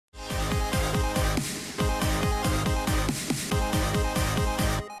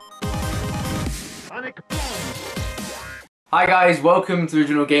Hi guys, welcome to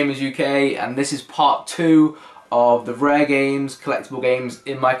Original Gamers UK, and this is part 2 of the rare games, collectible games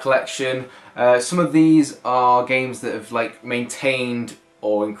in my collection. Some of these are games that have maintained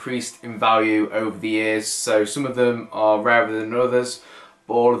or increased in value over the years, so some of them are rarer than others,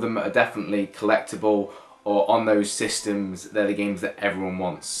 but all of them are definitely collectible or on those systems. They're the games that everyone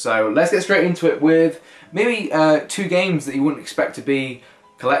wants. So let's get straight into it with maybe 2 games that you wouldn't expect to be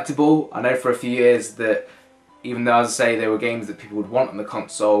collectible. I know for a few years that even though, as I say, they were games that people would want on the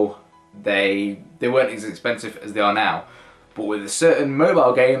console, they weren't as expensive as they are now. But with a certain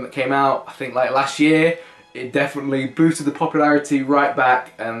mobile game that came out, I think last year, it definitely boosted the popularity right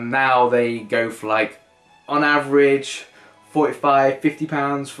back, and now they go for on average,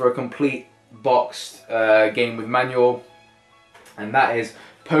 £45–50 for a complete boxed game with manual. And that is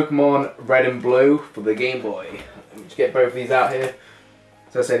Pokemon Red and Blue for the Game Boy. Let me just get both of these out here.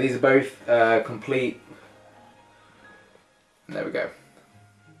 So I say these are both complete. There we go.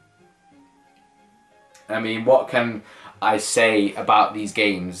 I mean, what can I say about these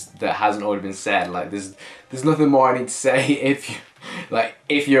games that hasn't already been said? There's nothing more I need to say.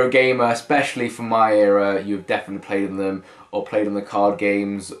 If you're a gamer, especially from my era, you've definitely played on them, or played on the card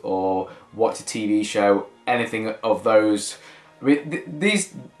games, or watched a TV show, anything of those. I mean,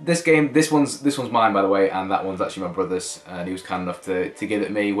 this one's mine, by the way, and that one's actually my brother's, and he was kind enough to give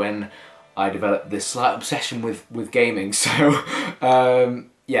it me when I developed this slight obsession with gaming. So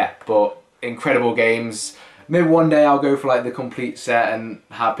yeah, but incredible games. Maybe one day I'll go for the complete set and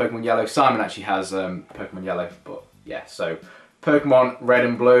have Pokemon Yellow. Simon actually has Pokemon Yellow, but yeah. So Pokemon Red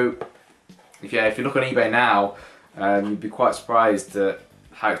and Blue. If you look on eBay now, you'd be quite surprised at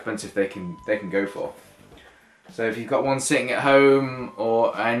how expensive they can go for. So if you've got one sitting at home,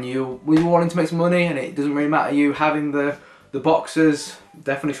 and you're wanting to make some money, and it doesn't really matter you having the boxes,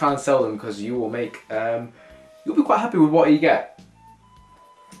 definitely try and sell them, because you will make you'll be quite happy with what you get.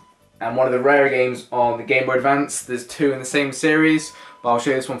 And one of the rarer games on the Game Boy Advance, there's 2 in the same series, but I'll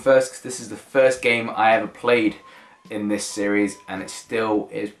show you this one first because this is the first game I ever played in this series, and it still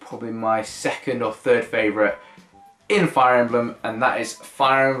is probably my 2nd or 3rd favourite in Fire Emblem, and that is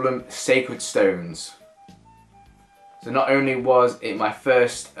Fire Emblem Sacred Stones. So not only was it my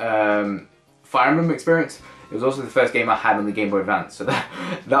first Fire Emblem experience, it was also the first game I had on the Game Boy Advance, so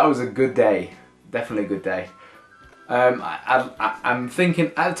that was a good day, definitely a good day. I'm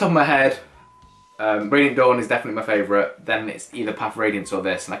thinking at the top of my head, Radiant Dawn is definitely my favourite. Then it's either Path of Radiance or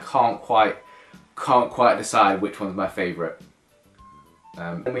this, and I can't quite decide which one's my favourite.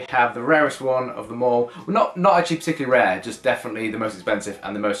 Then we have the rarest one of them all. Well, not actually particularly rare, just definitely the most expensive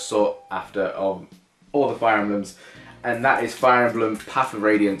and the most sought after of all the Fire Emblems, and that is Fire Emblem Path of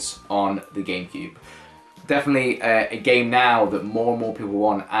Radiance on the GameCube. Definitely a game now that more and more people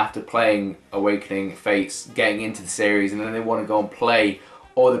want after playing Awakening, Fates, getting into the series, and then they want to go and play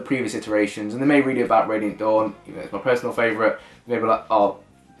all the previous iterations, and they may read about Radiant Dawn, even though it's my personal favourite. They may be like, oh,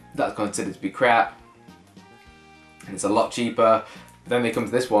 that's considered to be crap, and it's a lot cheaper. Then they come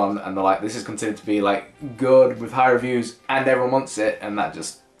to this one, and they're like, this is considered to be good, with high reviews, and everyone wants it, and that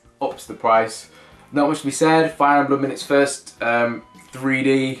just ups the price. Not much to be said. Fire Emblem in its first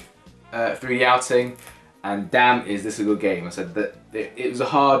 3D outing, and damn is this a good game. I said that it's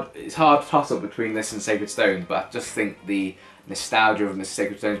hard toss up between this and Sacred Stones, but I just think the nostalgia of the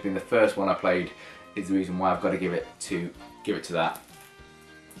Sacred Stones being the first one I played is the reason why I've got to give it to that.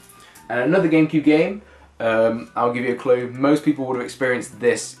 And another GameCube game, I'll give you a clue. Most people would have experienced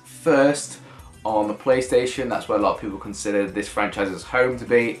this first on the PlayStation. That's where a lot of people consider this franchise's home to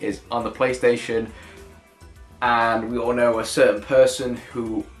be, is on the PlayStation. And we all know a certain person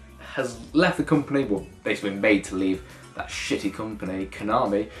who has left the company, well, basically made to leave that shitty company,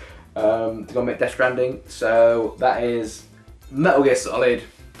 Konami, to go make Death Stranding. So that is Metal Gear Solid,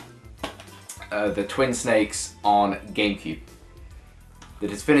 the Twin Snakes on GameCube. The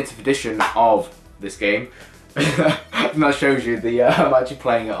definitive edition of this game, and that shows you I'm actually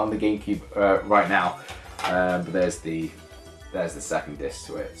playing it on the GameCube right now. But there's the second disc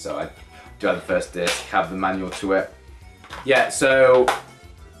to it. So I do have the first disc, have the manual to it. Yeah, so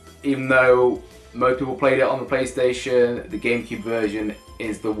even though most people played it on the PlayStation, the GameCube version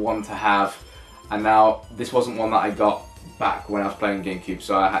is the one to have. And now this wasn't one that I got back when I was playing GameCube,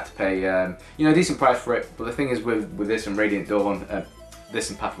 so I had to pay a decent price for it. But the thing is with this and Radiant Dawn, this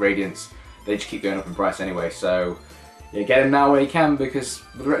and Path of Radiance, they just keep going up in price anyway. So yeah, get them now where you can, because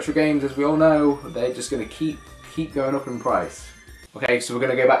with retro games, as we all know, they're just going to keep going up in price. Okay, so we're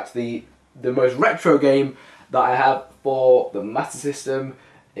going to go back to the most retro game that I have for the Master System.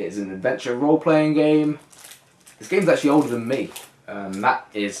 It's an adventure role-playing game. This game's actually older than me. That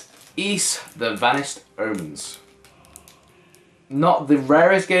is Ys: The Vanished Omens. not the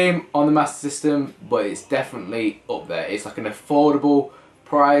rarest game on the Master System, but it's definitely up there. It's like an affordable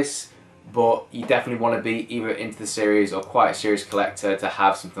price, but you definitely want to be either into the series or quite a serious collector to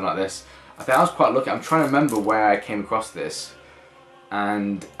have something like this. I think I was quite lucky. I'm trying to remember where I came across this,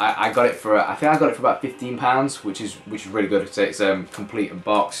 and I got it for, I think I got it for about £15, which is really good. So it's complete and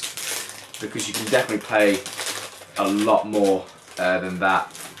boxed, because you can definitely play a lot more than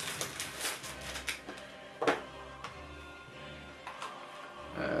that.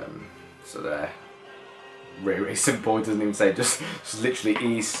 So they're really simple. It doesn't even say, just literally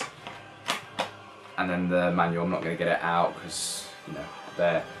ease, and then the manual. I'm not going to get it out because, you know,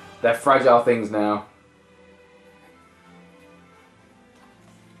 they're fragile things now.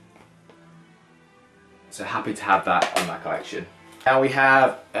 So happy to have that in my collection. Now we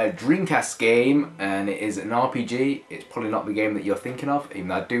have a Dreamcast game, and it is an RPG. It's probably not the game that you're thinking of, even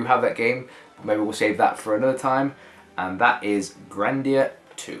though I do have that game. But maybe we'll save that for another time. And that is Grandia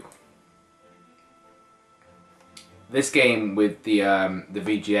 2. This game with the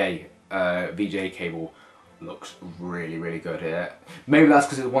VGA cable looks really good here. Maybe that's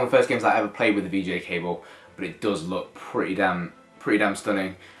because it's one of the first games I ever played with the VGA cable, but it does look pretty damn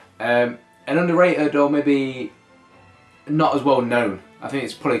stunning. An underrated, or maybe not as well known. I think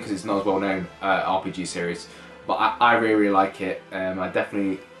it's probably because it's not as well known RPG series, but I really like it. I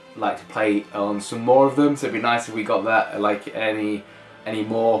definitely like to play on some more of them, so it'd be nice if we got that, like any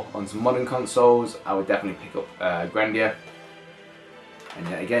more on some modern consoles. I would definitely pick up Grandia. And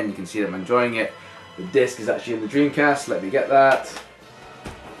yet again, you can see that I'm enjoying it. The disc is actually in the Dreamcast. Let me get that.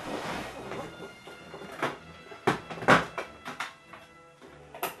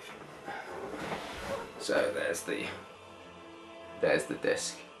 So there's the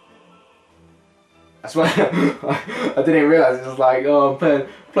disc. That's why I didn't realise it was like, oh, I'm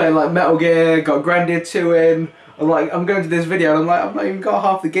playing like Metal Gear, got Grandia 2 in. I'm going to this video and I'm like, I've not even got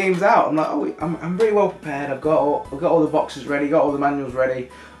half the games out. I'm like, oh, I'm really well prepared. I've got all the boxes ready, got all the manuals ready.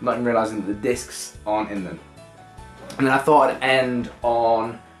 I'm not even realising that the discs aren't in them. And then I thought I'd end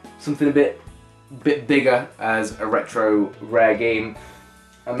on something a bit bigger as a retro rare game,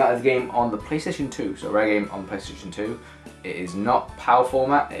 and that is a game on the PlayStation 2. So a rare game on the PlayStation 2. It is not PAL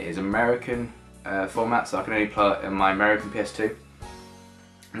format. It is American format, so I can only play it in my American PS2.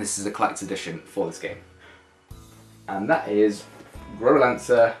 And this is a collector's edition for this game. And that is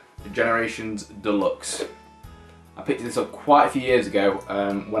Growlancer Generations Deluxe. I picked this up quite a few years ago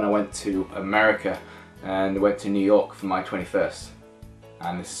when I went to America and went to New York for my 21st.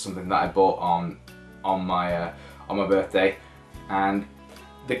 And this is something that I bought on my birthday. And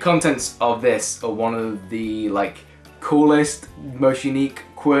the contents of this are one of the coolest, most unique,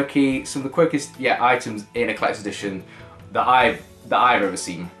 quirky, some of the quirkiest items in a collector's edition that I've ever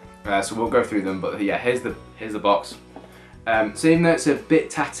seen. So we'll go through them, but yeah, here's the box. So even though it's a bit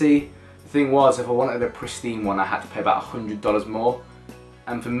tatty, the thing was, if I wanted a pristine one, I had to pay about $100 more.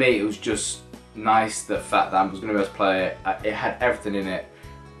 And for me, it was just nice, the fact that I was going to be able to play it. It had everything in it.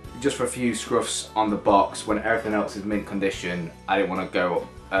 Just for a few scruffs on the box, when everything else is mint condition, I didn't want to go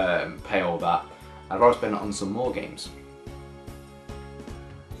pay all that. I'd rather spend it on some more games.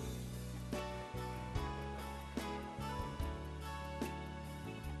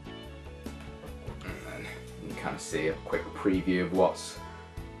 Kind of see a quick preview of what's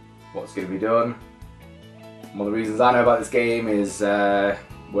going to be done. One of the reasons I know about this game is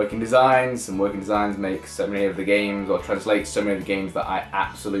working designs, and working designs make so many of the games, or translate so many of the games that I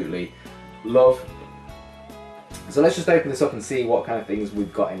absolutely love. So let's just open this up and see what kind of things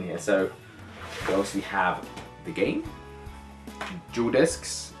we've got in here. So we obviously have the game, dual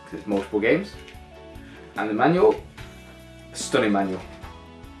discs, because it's multiple games, and the manual, a stunning manual.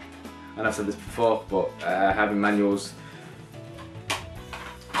 And I've said this before, but having manuals,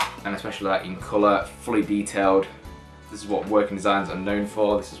 and especially like in colour, fully detailed, this is what working designs are known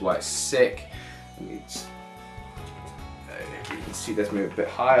for. This is why it's sick. You can see this, move a bit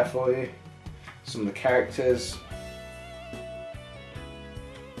higher for you. Some of the characters.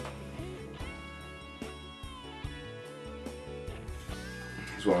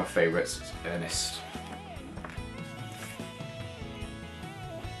 Here's one of my favourites, it's Ernest.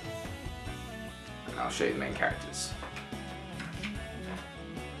 I'll show you the main characters.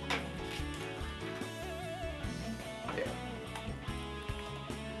 Yeah.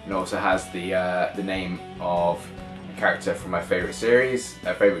 It also has the name of a character from my favourite series,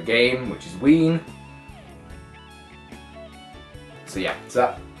 a favourite game, which is Ween. So yeah, it's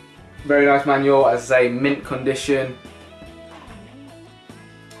that very nice manual, as I say, mint condition.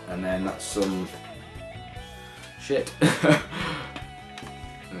 And then that's some shit.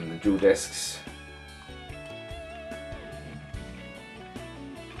 And the dual discs.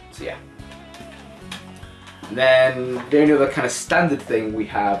 So yeah. And then the only other kind of standard thing we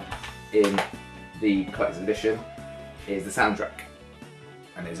have in the collector's edition is the soundtrack.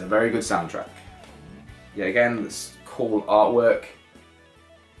 And it's a very good soundtrack. Yeah, again, this cool artwork.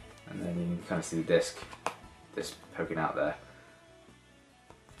 And then you can kind of see the disc poking out there.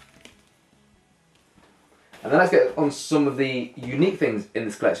 And then let's get on some of the unique things in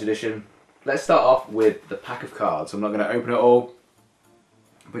this collector's edition. Let's start off with the pack of cards. I'm not going to open it all,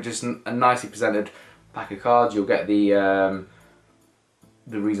 but just a nicely presented pack of cards. You'll get the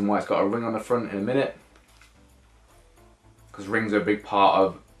reason why it's got a ring on the front in a minute, because rings are a big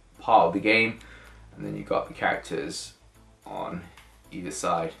part of the game. And then you've got the characters on either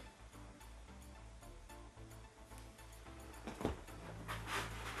side.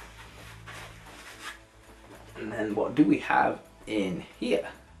 And then what do we have in here?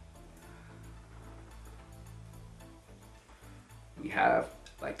 We have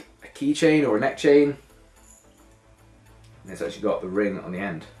like a keychain or a neck chain. And it's actually got the ring on the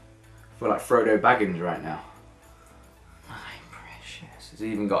end. I feel like Frodo Baggins right now. My precious.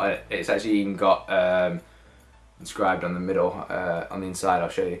 It's actually even got inscribed on the middle, on the inside. I'll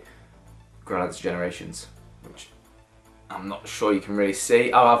show you. Growlithe Generations, which I'm not sure you can really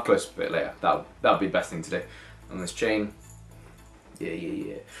see. I'll have a close up a bit later. That'll be the best thing to do. On this chain.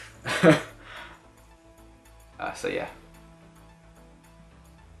 Yeah. So yeah.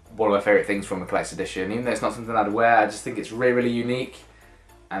 One of my favourite things from the collector's edition. Even though it's not something I'd wear, I just think it's really, really unique.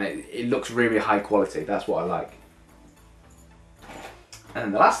 And it looks really high quality. That's what I like. And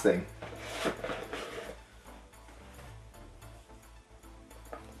then the last thing.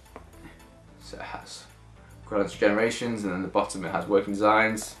 So it has Growlithe Generations, and then the bottom it has working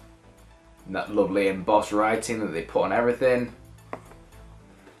designs. And that lovely embossed writing that they put on everything.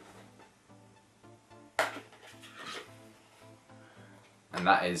 And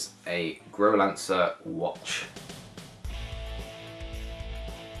that is a Growlancer watch.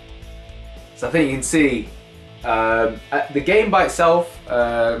 So I think you can see the game by itself,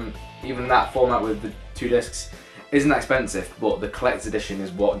 even that format with the 2 discs, isn't that expensive, but the collector's edition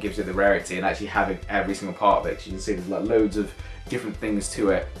is what gives it the rarity, and actually having every single part of it. 'Cause you can see there's like loads of different things to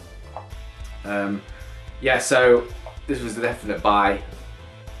it. Yeah, so this was the definite buy.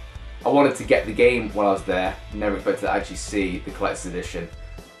 I wanted to get the game while I was there, never expected to actually see the collector's edition.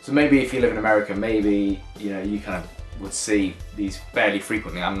 So maybe if you live in America, maybe you kind of would see these fairly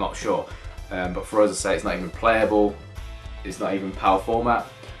frequently, I'm not sure. But for us to say it's not even playable, it's not even power format.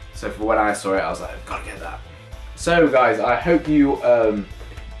 So for when I saw it, I was like, I've got to get that. So guys, I hope you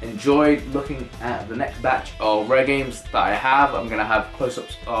enjoyed looking at the next batch of rare games that I have. I'm going to have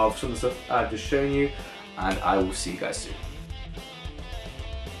close-ups of some of the stuff I've just shown you, and I will see you guys soon.